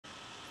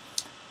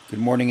Good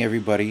morning,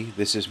 everybody.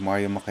 This is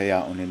Mario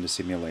Macayaon in the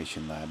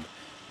Simulation Lab,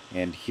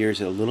 and here's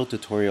a little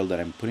tutorial that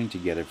I'm putting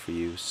together for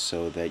you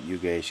so that you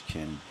guys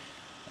can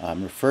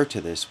refer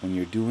to this when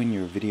you're doing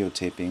your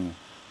videotaping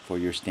for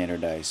your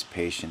standardized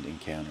patient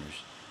encounters.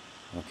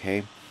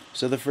 Okay,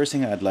 so the first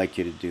thing I'd like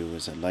you to do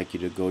is I'd like you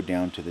to go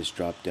down to this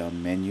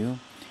drop-down menu,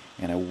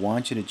 and I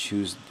want you to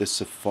choose the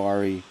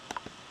Safari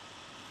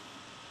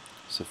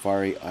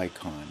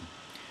icon.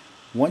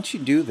 Once you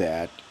do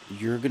that,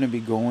 you're going to be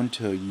going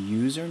to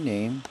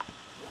username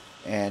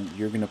and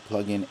you're going to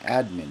plug in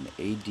admin,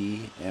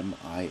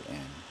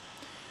 A-D-M-I-N.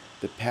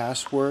 The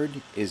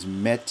password is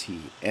METI,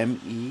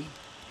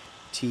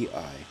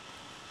 M-E-T-I.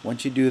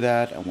 Once you do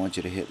that, I want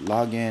you to hit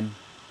login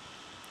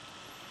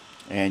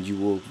and you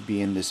will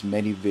be in this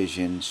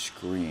Metivision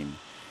screen.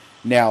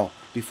 Now,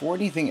 before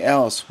anything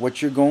else,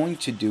 what you're going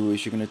to do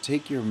is you're going to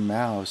take your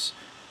mouse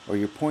or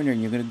your pointer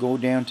and you're going to go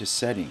down to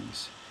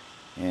settings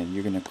and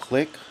you're going to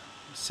click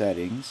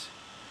settings.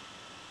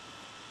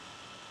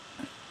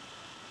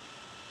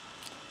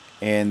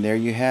 And there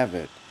you have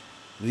it.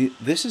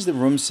 This is the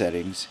room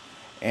settings,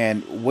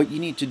 and what you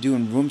need to do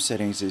in room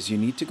settings is you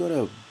need to go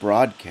to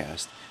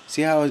broadcast.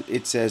 See how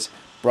it says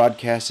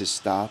broadcast is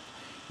stop?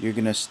 You're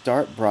going to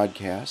start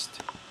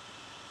broadcast,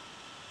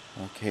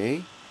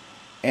 okay,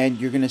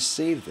 and you're going to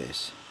save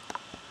this.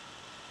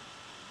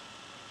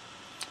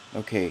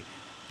 Okay,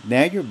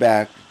 now you're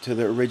back to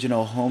the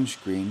original home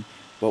screen,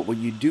 but what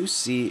you do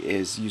see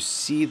is you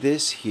see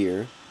this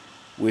here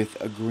with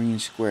a green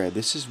square.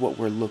 This is what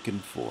we're looking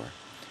for.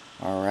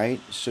 Alright,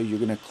 so you're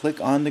going to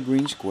click on the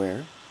green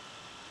square.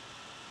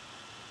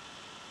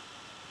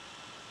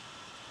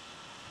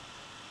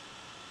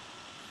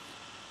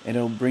 And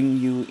it'll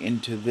bring you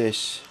into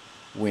this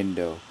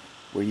window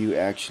where you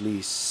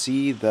actually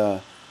see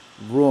the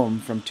room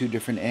from two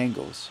different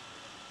angles.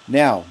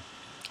 Now,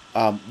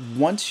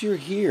 once you're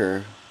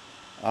here,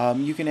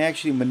 you can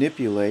actually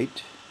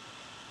manipulate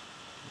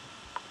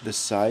the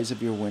size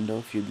of your window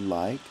if you'd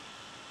like.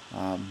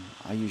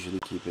 I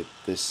usually keep it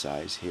this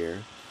size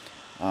here.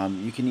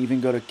 You can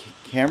even go to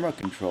camera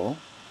control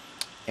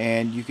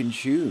and you can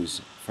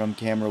choose from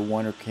camera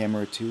 1 or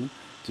camera 2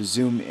 to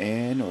zoom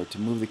in or to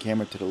move the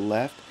camera to the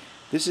left.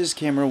 This is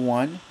camera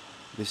 1,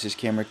 this is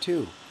camera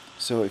 2.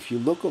 So if you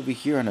look over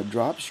here on a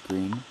drop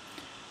screen,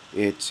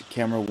 it's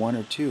camera 1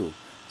 or 2.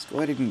 Let's go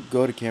ahead and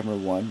go to camera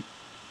 1.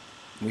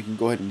 We can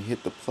go ahead and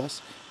hit the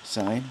plus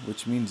sign,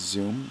 which means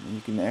zoom, and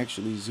you can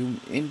actually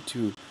zoom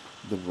into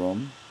the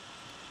room.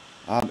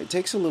 It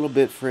takes a little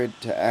bit for it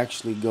to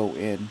actually go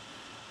in,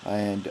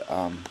 and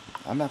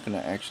I'm not going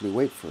to actually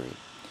wait for it,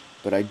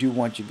 but I do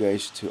want you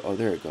guys to, oh,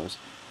 there it goes,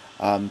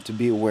 to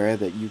be aware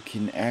that you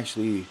can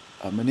actually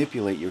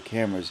manipulate your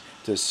cameras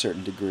to a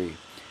certain degree.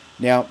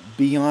 Now,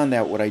 beyond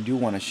that, what I do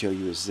want to show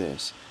you is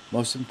this.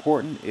 Most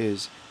important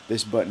is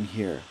this button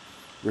here.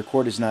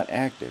 Record is not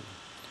active.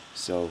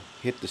 So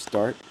hit the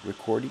start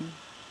recording,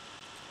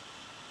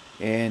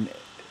 and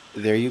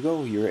there you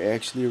go. You're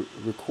actually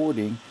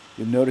recording.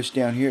 You'll notice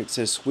down here it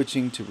says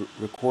switching to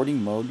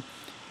recording mode.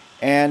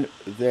 And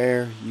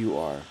there you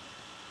are.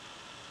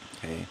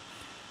 Okay.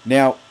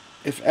 Now,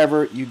 if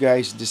ever you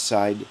guys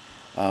decide,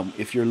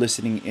 if you're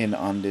listening in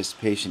on this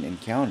patient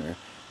encounter,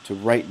 to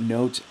write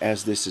notes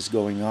as this is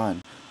going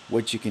on,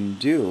 what you can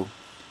do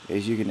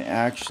is you can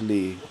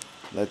actually,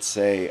 let's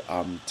say,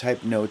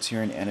 type notes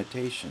here in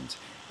annotations,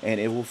 and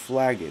it will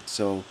flag it.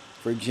 So,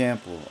 for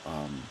example,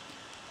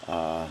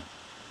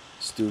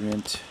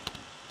 student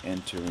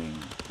entering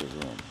the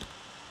room.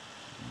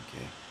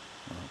 Okay.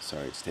 Oh,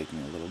 sorry, it's taking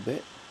a little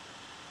bit,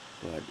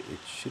 but it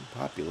should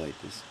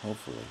populate this,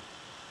 hopefully.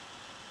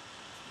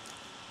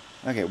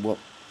 Okay, well,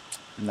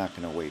 I'm not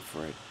going to wait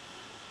for it.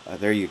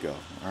 There you go.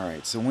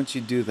 Alright, so once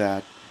you do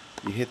that,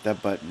 you hit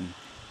that button,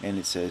 and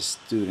it says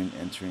student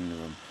entering the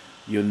room.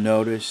 You'll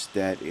notice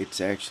that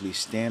it's actually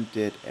stamped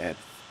it at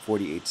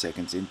 48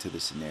 seconds into the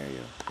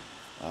scenario.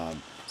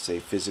 Say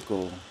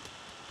physical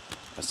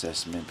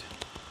assessment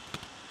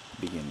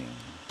beginning,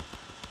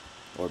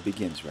 or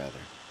begins rather.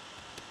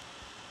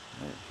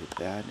 Hit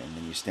that, and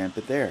then you stamp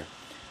it there.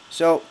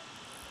 So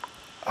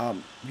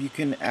you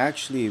can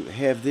actually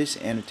have this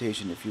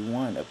annotation if you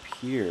want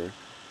appear,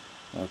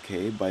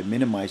 okay, by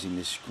minimizing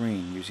the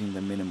screen using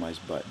the minimize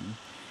button.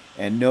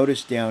 And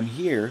notice down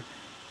here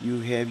you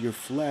have your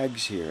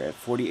flags here at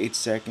 48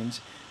 seconds.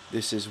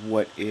 This is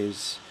what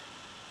is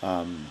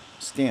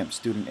stamped,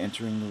 student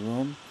entering the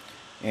room.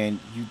 And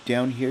you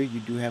down here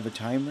you do have a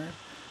timer.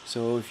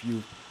 So if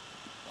you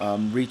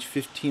reach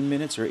 15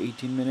 minutes or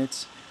 18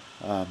 minutes,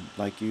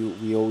 like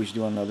we always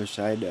do on the other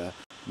side,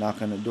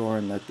 knock on the door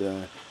and let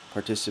the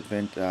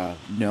participant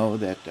know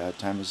that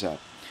time is up.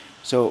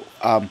 So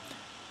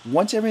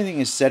once everything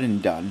is said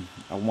and done,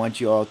 I want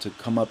you all to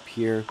come up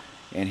here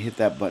and hit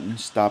that button,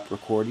 stop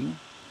recording,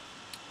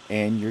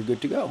 and you're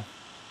good to go.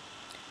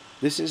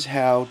 This is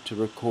how to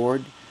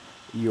record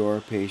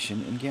your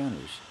patient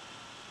encounters.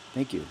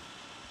 Thank you.